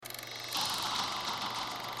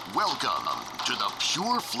Welcome to the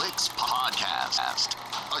Pure Flix Podcast,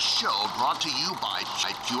 a show brought to you by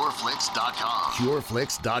PureFlix.com.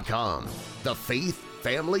 PureFlix.com, the faith,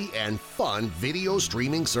 family, and fun video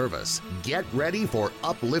streaming service. Get ready for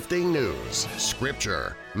uplifting news,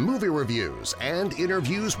 scripture, movie reviews, and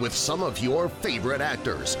interviews with some of your favorite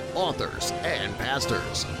actors, authors, and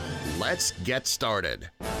pastors. Let's get started.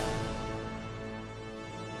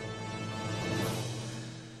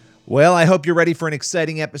 Well, I hope you're ready for an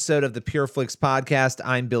exciting episode of the Pure Flix Podcast.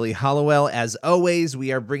 I'm Billy Hollowell. As always,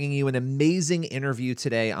 we are bringing you an amazing interview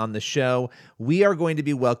today on the show. We are going to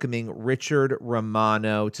be welcoming Richard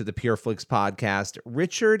Romano to the Pure Flix Podcast.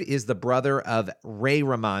 Richard is the brother of Ray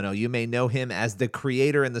Romano. You may know him as the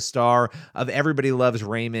creator and the star of Everybody Loves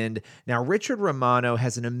Raymond. Now, Richard Romano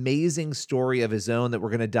has an amazing story of his own that we're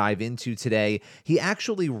going to dive into today. He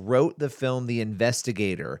actually wrote the film The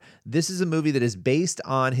Investigator. This is a movie that is based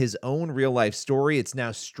on his own real-life story. It's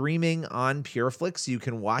now streaming on PureFlix. You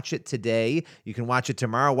can watch it today. You can watch it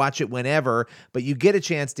tomorrow, watch it whenever, but you get a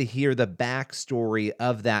chance to hear the backstory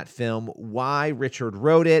of that film, why Richard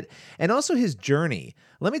wrote it, and also his journey.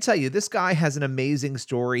 Let me tell you, this guy has an amazing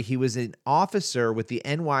story. He was an officer with the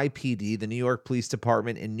NYPD, the New York Police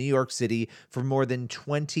Department in New York City, for more than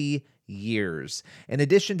 20 years. In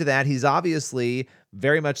addition to that, he's obviously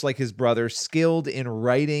very much like his brother, skilled in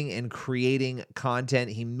writing and creating content.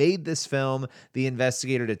 He made this film, The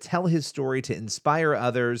Investigator, to tell his story, to inspire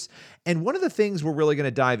others. And one of the things we're really going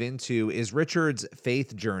to dive into is Richard's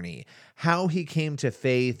faith journey, how he came to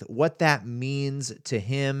faith, what that means to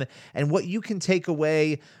him, and what you can take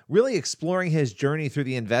away, really exploring his journey through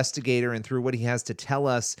The Investigator and through what he has to tell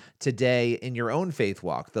us today in your own faith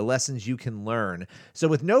walk, the lessons you can learn. So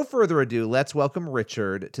with no further ado, let's welcome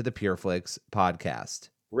Richard to the Pure Flix Podcast.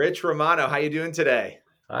 Rich Romano, how you doing today?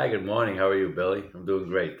 Hi, good morning. How are you, Billy? I'm doing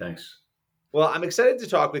great, thanks. Well, I'm excited to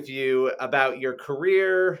talk with you about your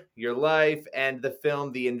career, your life, and the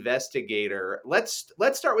film The Investigator. Let's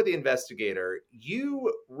start with The Investigator.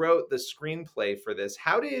 You wrote the screenplay for this.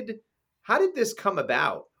 How did this come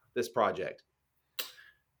about, this project?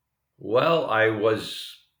 Well, I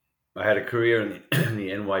had a career in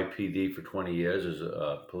the NYPD for 20 years as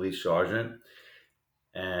a police sergeant,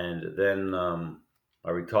 and then I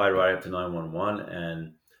retired right after 911,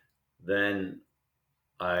 and then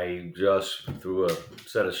I just, through a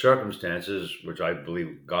set of circumstances, which I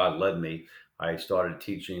believe God led me, I started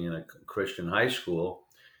teaching in a Christian high school.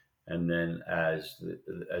 And then as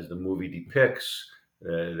the movie depicts,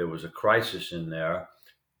 there was a crisis in there.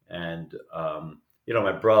 And,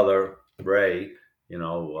 my brother, Ray,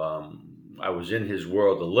 I was in his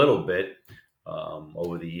world a little bit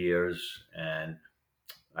over the years. And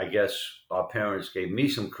I guess our parents gave me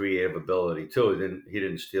some creative ability too. He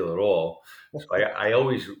didn't steal it all. So I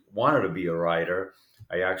always wanted to be a writer.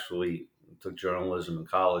 I actually took journalism in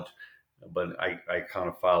college, but I kind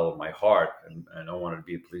of followed my heart, and I wanted to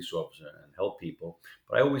be a police officer and help people.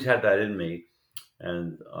 But I always had that in me,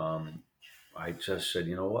 and I just said,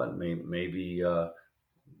 you know what, maybe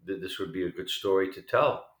this would be a good story to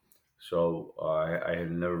tell. So I had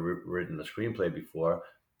never written a screenplay before,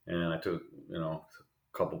 and I took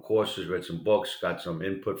couple courses, read some books, got some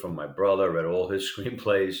input from my brother, read all his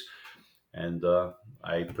screenplays, and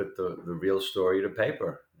I put the real story to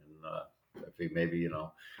paper. And I think maybe,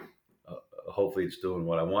 hopefully it's doing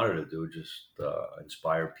what I wanted to do, just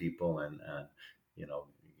inspire people and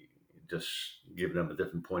just give them a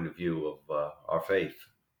different point of view of our faith,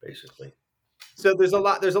 basically. So there's a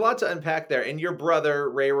lot to unpack there. And your brother,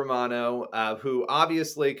 Ray Romano, who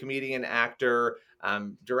obviously comedian, actor,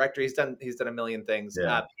 director, he's done a million things.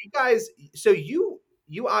 Yeah. You guys, so you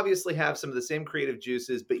obviously have some of the same creative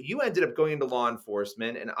juices, but you ended up going into law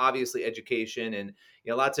enforcement and obviously education and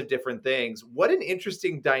lots of different things. What an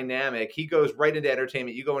interesting dynamic. He goes right into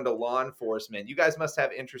entertainment. You go into law enforcement. You guys must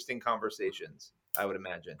have interesting conversations, I would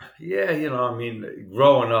imagine. Yeah,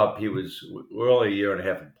 growing up, we're only a year and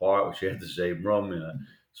a half apart. We shared the same room in a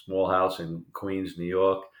small house in Queens, New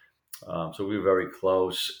York. So we were very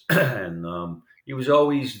close, and he was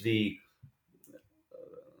always the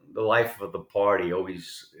life of the party.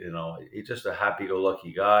 Always, he's just a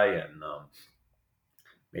happy-go-lucky guy, and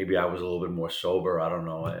maybe I was a little bit more sober. I don't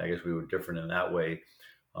know. I guess we were different in that way.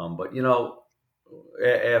 But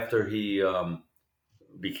after he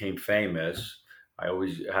became famous, I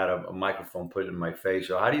always had a microphone put in my face.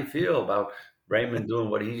 So how do you feel about Raymond doing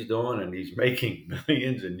what he's doing, and he's making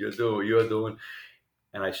millions, and you're doing what you're doing?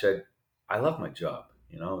 And I said, I love my job.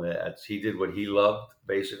 He did what he loved,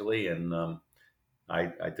 basically, and I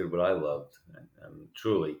did what I loved, and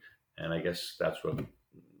truly. And I guess that's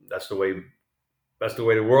the way that's the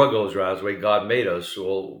way the world goes around. It's the way God made us,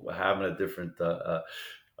 all having a different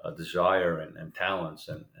desire and talents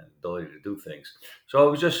and ability to do things. So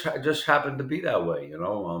it was just happened to be that way,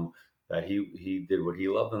 that he did what he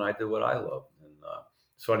loved and I did what I loved. And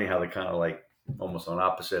it's funny how they kind of like almost on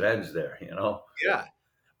opposite ends there. Yeah.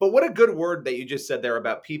 But what a good word that you just said there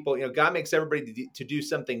about people. God makes everybody to do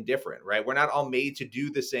something different, right? We're not all made to do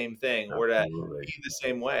the same thing or to Absolutely. be the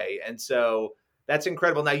same way. And so that's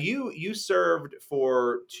incredible. Now you served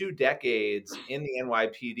for 2 decades in the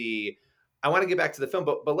NYPD. I want to get back to the film,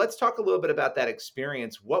 but let's talk a little bit about that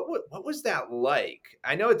experience. What was that like?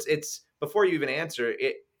 I know it's before you even answer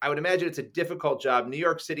it. I would imagine it's a difficult job. New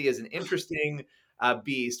York City is an interesting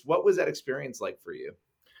beast. What was that experience like for you?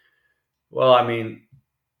 Well, I mean,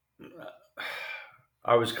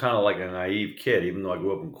 I was kind of like a naive kid, even though I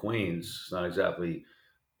grew up in Queens. It's not exactly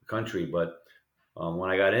the country, but when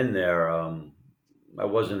I got in there, I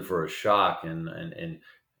wasn't for a shock, and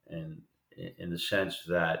in the sense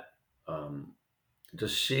that um,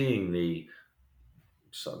 just seeing the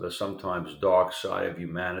sometimes dark side of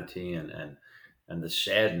humanity and the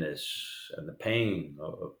sadness and the pain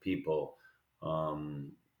of people.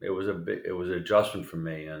 It was an adjustment for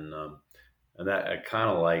me, and that I kind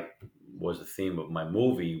of like was the theme of my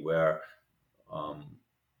movie where um,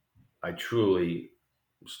 I truly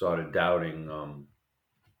started doubting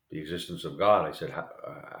the existence of God. I said,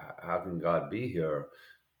 how can God be here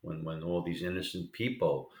when all these innocent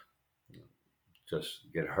people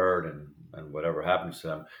just get hurt and whatever happens to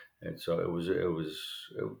them? And so it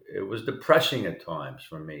was depressing at times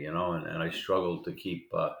for me, and I struggled to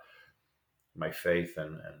keep my faith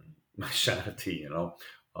and my sanity.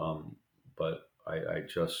 Um, but I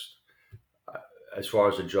just, as far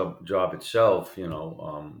as the job itself,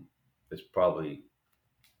 it's probably,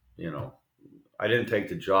 you know, I didn't take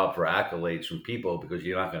the job for accolades from people because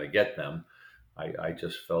you're not going to get them. I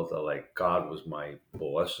just felt that like God was my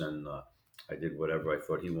boss, and I did whatever I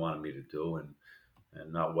thought He wanted me to do,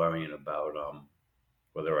 and not worrying about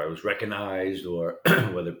whether I was recognized or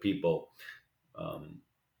whether people um,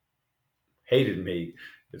 hated me.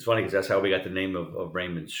 It's funny because that's how we got the name of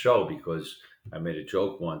Raymond's show, because I made a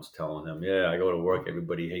joke once telling him, yeah, I go to work,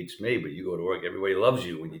 everybody hates me, but you go to work, everybody loves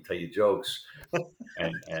you when you tell your jokes.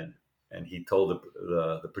 And he told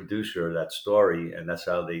the producer that story, and that's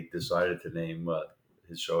how they decided to name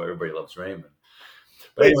his show Everybody Loves Raymond.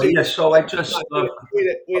 But Wait, so anyway, yeah, so I just wait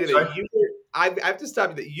I'm a sorry? minute. I have to stop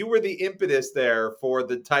you. That you were the impetus there for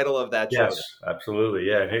the title of that show. Yes, absolutely.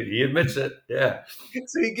 Yeah, he admits it. Yeah.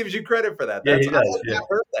 So he gives you credit for that. Yeah, That's he I does. had Yeah. not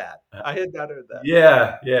heard that. I had not heard that.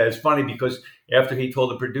 Yeah. It's funny because after he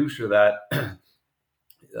told the producer that,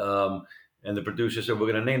 um, and the producer said,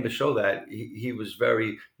 "We're going to name the show that," he was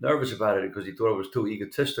very nervous about it because he thought it was too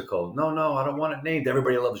egotistical. No, I don't want it named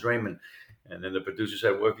Everybody Loves Raymond. And then the producer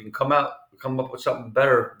said, "Well, if you can come up with something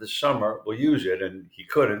better this summer, we'll use it." And he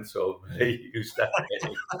couldn't, so they used that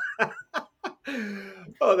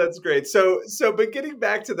name. Oh, that's great. But getting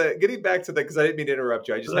back to the because I didn't mean to interrupt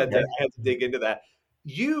you. I just had to Okay. I had to dig into that.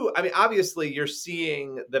 I mean, obviously, you're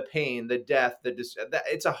seeing the pain, the death,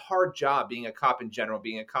 it's a hard job being a cop in general,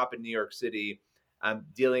 being a cop in New York City,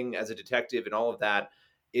 dealing as a detective, and all of that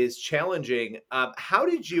is challenging. How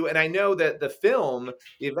did you? And I know that the film,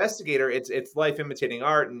 The Investigator, it's life imitating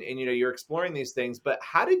art, and you're exploring these things. But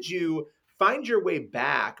how did you find your way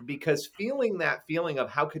back? Because feeling that feeling of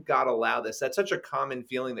how could God allow this, that's such a common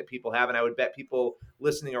feeling that people have, and I would bet people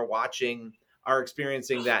listening or watching are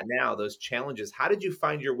experiencing that now, those challenges. How did you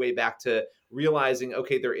find your way back to realizing,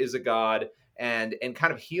 okay, there is a God, and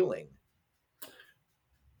kind of healing?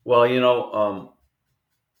 Well,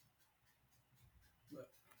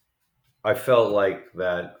 I felt like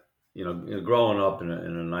that. Growing up in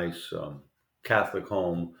a nice Catholic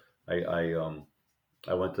home, I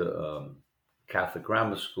went to Catholic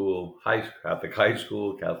grammar school, Catholic high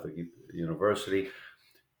school, Catholic university,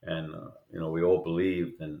 and we all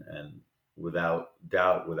believed, and without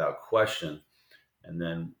doubt, without question. And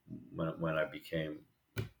then when I became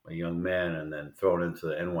a young man, and then thrown into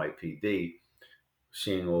the NYPD,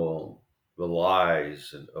 seeing all the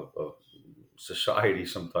lies of society,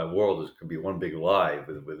 sometimes world could be one big lie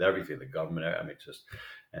with everything, the government. I mean, just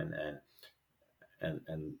and and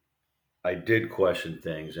and I did question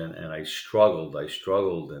things, and I struggled.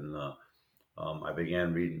 And I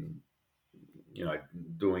began reading,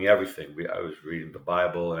 doing everything. I was reading the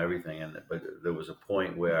Bible and everything, but there was a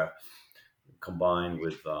point where, combined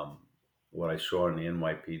with what I saw in the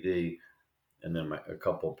NYPD, and then a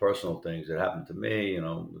couple of personal things that happened to me,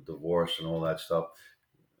 the divorce and all that stuff,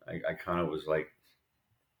 I kind of was like,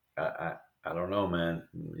 I don't know, man.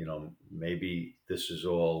 Maybe this is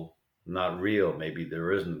all. not real. Maybe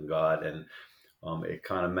there isn't God, and it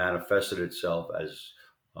kind of manifested itself as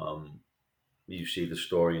um, you see the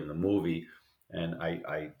story in the movie. And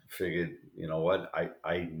I figured, you know what,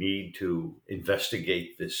 I need to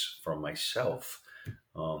investigate this for myself.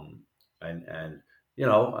 Um, and and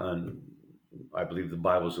I believe the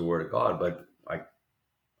Bible is the word of God, but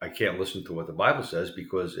I can't listen to what the Bible says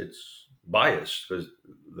because it's biased, because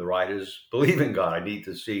the writers believe in God. I need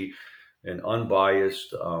to see an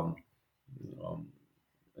unbiased um,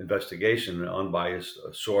 investigation, an unbiased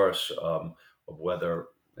source of whether,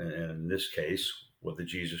 in this case, whether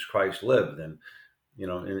Jesus Christ lived. And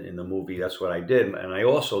in the movie, that's what I did, and I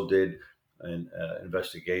also did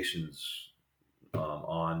investigations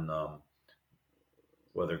on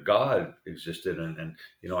whether God existed, and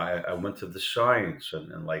I went to the science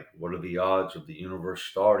and like what are the odds of the universe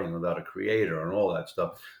starting without a creator and all that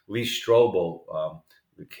stuff. Lee Strobel,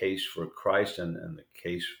 the case for Christ and the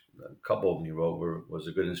case a couple of them he wrote was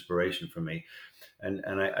a good inspiration for me, and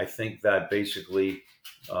I think that basically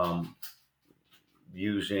um,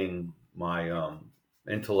 using my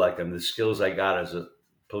intellect and the skills I got as a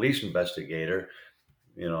police investigator,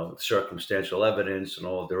 circumstantial evidence and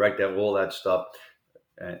all that stuff.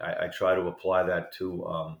 And I try to apply that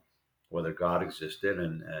to whether God existed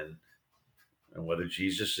and whether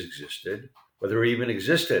Jesus existed, whether he even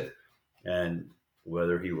existed, and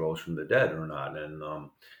whether he rose from the dead or not. And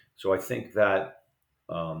so I think that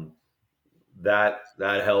um, that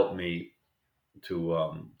helped me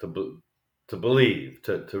to believe,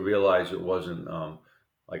 to realize it wasn't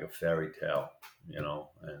like a fairy tale, and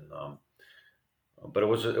but it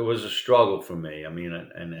was a struggle for me. I mean,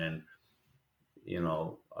 and you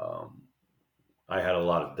know. I had a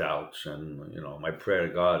lot of doubts, and my prayer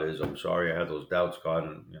to God is, I'm sorry I had those doubts, God,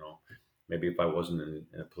 and maybe if I wasn't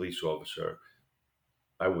a police officer,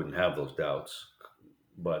 I wouldn't have those doubts,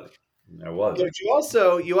 but I was. But you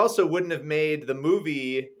also wouldn't have made the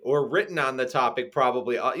movie or written on the topic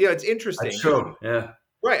probably. It's interesting. That's true. Yeah.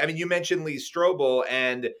 Right. I mean, you mentioned Lee Strobel,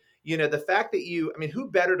 and the fact that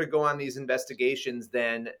who better to go on these investigations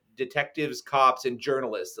than detectives, cops, and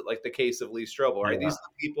journalists, like the case of Lee Strobel, right? Yeah. These are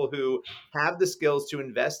the people who have the skills to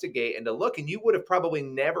investigate and to look, and you would have probably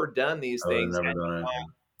never done these I would have things never had done you anything. not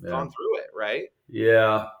Yeah. gone through it, right?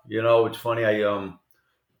 Yeah. It's funny.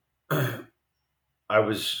 I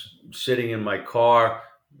was sitting in my car.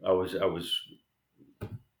 I was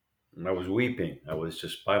weeping. I was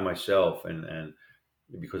just by myself, and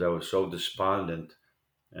because I was so despondent,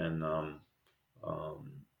 and um,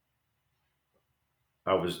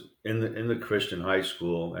 I was in the Christian high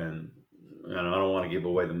school, and I don't want to give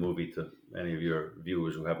away the movie to any of your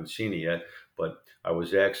viewers who haven't seen it yet, but I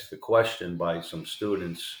was asked the question by some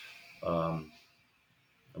students um,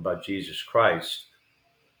 about Jesus Christ,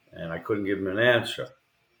 and I couldn't give them an answer,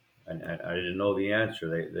 and I didn't know the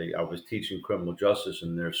answer. I was teaching criminal justice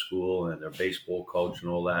in their school and their baseball coach and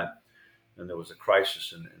all that, and there was a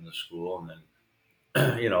crisis in the school, and then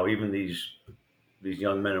even these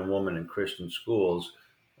young men and women in Christian schools,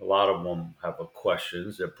 a lot of them have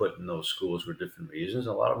questions. They're put in those schools for different reasons.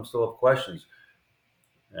 A lot of them still have questions.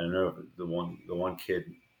 And I know the one kid,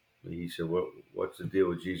 he said, "What's the deal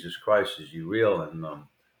with Jesus Christ? Is he real?" And I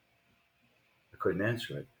couldn't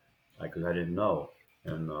answer it because I didn't know.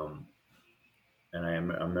 And I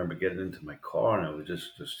remember getting into my car, and it was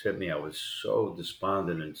just hit me. I was so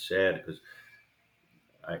despondent and sad because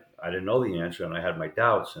I didn't know the answer, and I had my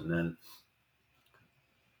doubts. And then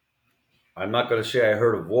I'm not going to say I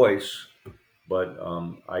heard a voice, but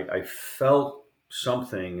I felt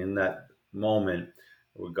something in that moment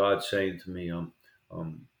with God saying to me,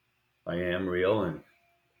 um, I am real, and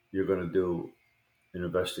you're going to do an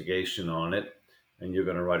investigation on it, and you're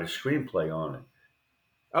going to write a screenplay on it.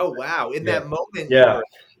 Oh, wow. In Yeah. that moment, Yeah.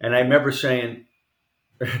 And I remember saying,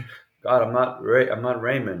 God, I'm not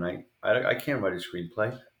Raymond. I can't write a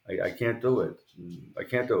screenplay. I can't do it. I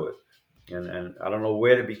can't do it. And I don't know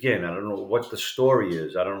where to begin. I don't know what the story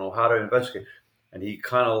is. I don't know how to investigate. And he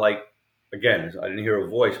kind of again, I didn't hear a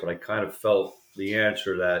voice, but I kind of felt the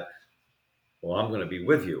answer that, well, I'm going to be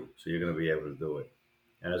with you, so you're going to be able to do it.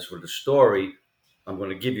 And as for the story, I'm going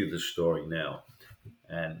to give you the story now.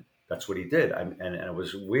 And that's what he did. And it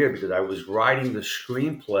was weird because I was writing the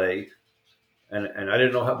screenplay, and I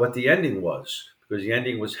didn't know what the ending was, because the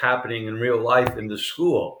ending was happening in real life in the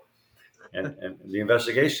school, and the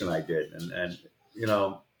investigation I did, and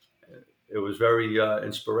it was very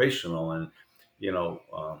inspirational. And I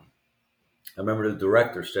remember the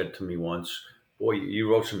director said to me once, "Boy, you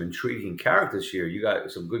wrote some intriguing characters here. You got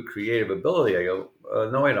some good creative ability." I go,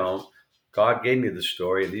 "No, I don't. God gave me the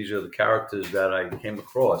story, and these are the characters that I came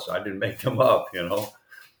across. I didn't make them up."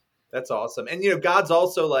 That's awesome. And, God's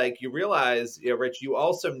also like, you realize, Rich, you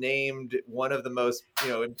also named one of the most,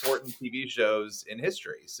 important TV shows in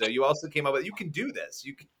history. So you also came up with, you can do this.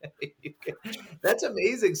 That's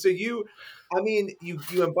amazing. So you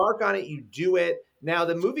embark on it, you do it. Now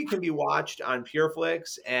the movie can be watched on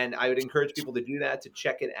PureFlix, and I would encourage people to do that, to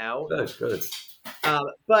check it out. Good, good.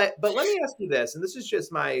 But let me ask you this, and this is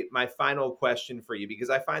just my final question for you, because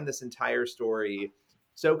I find this entire story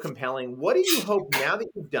so compelling. What do you hope, now that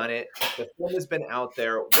you've done it, the film has been out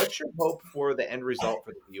there, what's your hope for the end result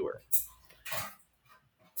for the viewer?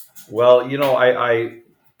 Well,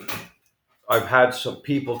 I've had some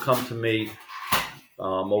people come to me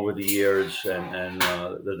over the years, and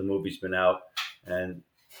the movie's been out, and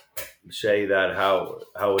say that how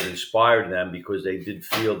it inspired them, because they did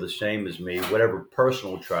feel the same as me. Whatever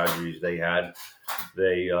personal tragedies they had,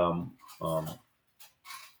 they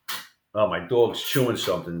oh, my dog's chewing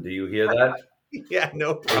something. Do you hear that? Yeah,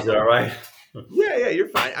 no problem. Is it all right? Yeah, you're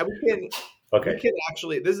fine. Okay. We can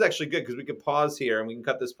actually, this is actually good, because we can pause here and we can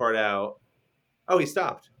cut this part out. Oh, he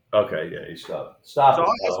stopped. Okay, yeah, he stopped. Stop. So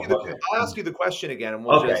Okay. I'll ask you the question again, and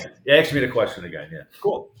we'll Okay. Yeah, ask me the question again. Yeah.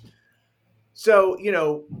 Cool. So,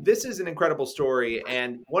 this is an incredible story.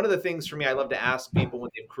 And one of the things for me, I love to ask people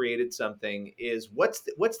when they've created something is, what's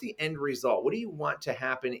the end result? What do you want to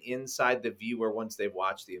happen inside the viewer once they've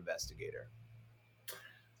watched The Investigator?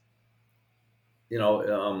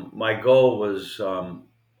 My goal was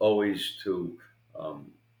always to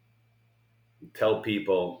tell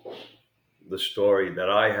people the story that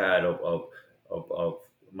I had of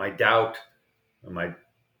my doubt and my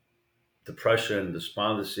depression,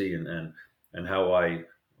 despondency, and how I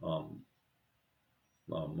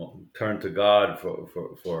turned to God for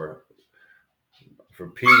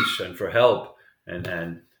peace and for help,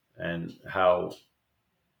 and how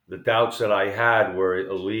the doubts that I had were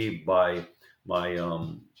alleviated by my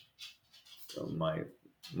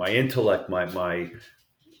intellect, my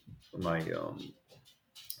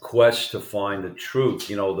quest to find the truth.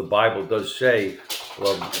 The Bible does say,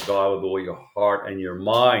 love God with all your heart and your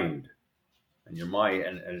mind,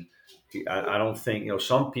 and I don't think,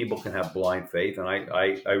 some people can have blind faith, and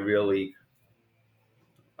I really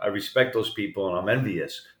respect those people, and I'm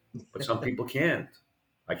envious, but some people can't.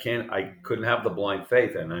 I couldn't have the blind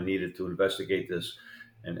faith, and I needed to investigate this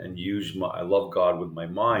and use I love God with my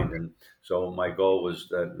mind. And so my goal was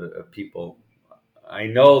that the people, I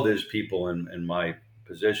know there's people in my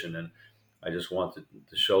position, and I just wanted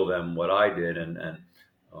to show them what I did, and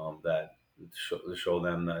that to show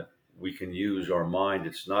them that we can use our mind.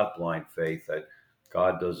 It's not blind faith, that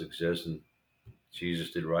God does exist, and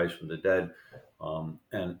Jesus did rise from the dead.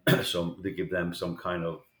 And so to give them some kind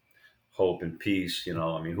of hope and peace,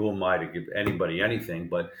 who am I to give anybody anything?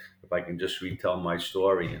 But if I can just retell my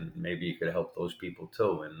story, and maybe it could help those people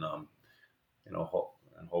too. And, and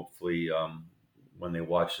hopefully when they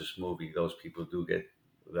watch this movie, those people do get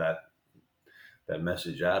that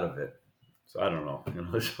message out of it. So I don't know.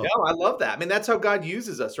 So. No, I love that. That's how God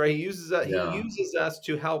uses us, right? He uses us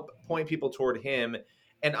to help point people toward Him.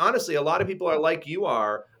 And honestly, a lot of people are like you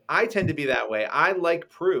are. I tend to be that way. I like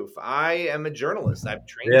proof. I am a journalist. I've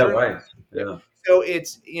trained. Yeah, right. Yeah. So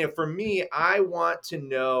it's, for me, I want to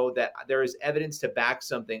know that there is evidence to back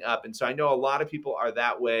something up. And so I know a lot of people are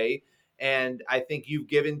that way. And I think you've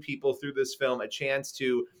given people through this film a chance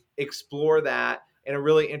to explore that in a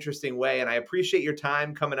really interesting way. And I appreciate your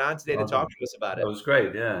time coming on today to talk to us about it. That was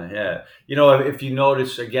great. Yeah. If you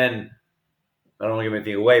notice, again, I don't want to give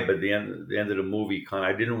anything away, but the end of the movie,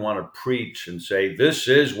 I didn't want to preach and say, this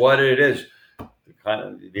is what it is.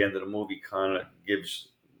 The end of the movie kind of gives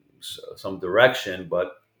some direction,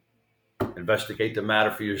 but investigate the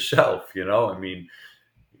matter for yourself.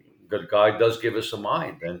 God does give us a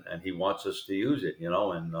mind, and He wants us to use it, and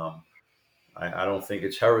I don't think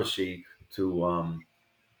it's heresy to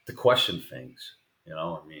question things,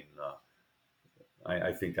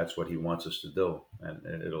 I think that's what He wants us to do,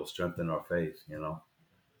 and it'll strengthen our faith,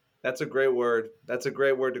 That's a great word. That's a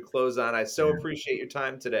great word to close on. I so appreciate your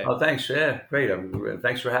time today. Oh, thanks. Yeah, great.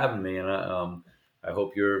 Thanks for having me, and I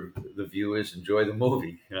hope the viewers enjoy the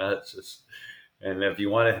movie. It's just, and if you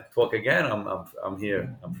want to talk again, I'm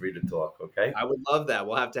here. I'm free to talk. Okay. I would love that.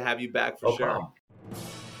 We'll have to have you back for sure. Problem.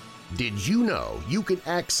 Did you know you can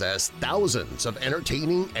access thousands of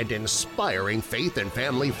entertaining and inspiring faith and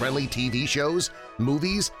family-friendly TV shows,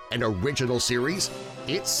 movies, and original series?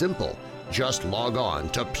 It's simple. Just log on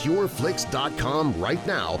to pureflix.com right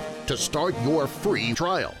now to start your free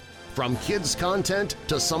trial. From kids' content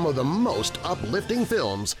to some of the most uplifting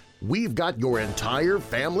films, we've got your entire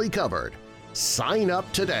family covered. Sign up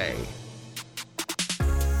today.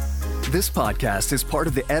 This podcast is part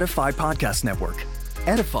of the Edify Podcast Network.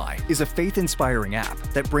 Edify is a faith-inspiring app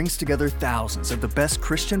that brings together thousands of the best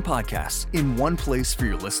Christian podcasts in one place for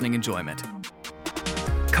your listening enjoyment.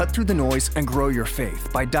 Cut through the noise and grow your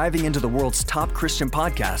faith by diving into the world's top Christian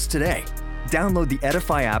podcasts today. Download the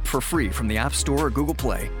Edify app for free from the App Store or Google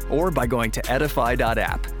Play, or by going to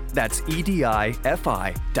edify.app. That's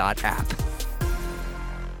EDIFI.app.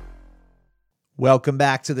 Welcome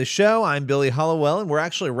back to the show. I'm Billy Hollowell, and we're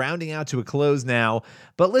actually rounding out to a close now.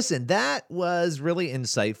 But listen, that was really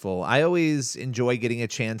insightful. I always enjoy getting a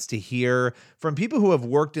chance to hear from people who have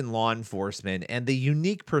worked in law enforcement and the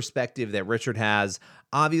unique perspective that Richard has,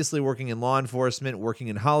 obviously working in law enforcement, working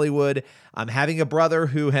in Hollywood. Having a brother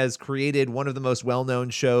who has created one of the most well-known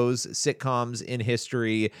shows, sitcoms in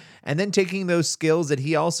history, and then taking those skills that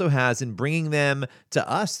he also has and bringing them to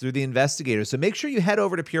us through The Investigator. So make sure you head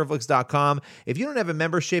over to pureflix.com. If you don't have a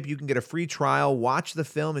membership, you can get a free trial, watch the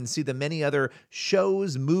film, and see the many other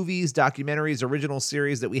shows, movies, documentaries, original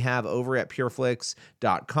series that we have over at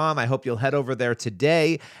pureflix.com. I hope you'll head over there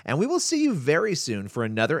today, and we will see you very soon for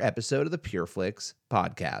another episode of the PureFlix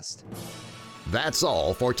podcast. That's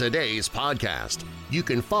all for today's podcast. You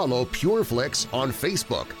can follow PureFlix on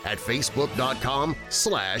Facebook at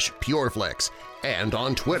facebook.com/PureFlix and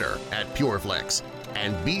on Twitter at PureFlix.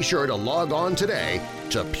 And be sure to log on today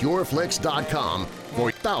to pureflix.com for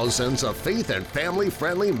thousands of faith and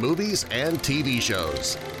family-friendly movies and TV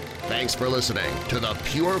shows. Thanks for listening to the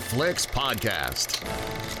PureFlix podcast.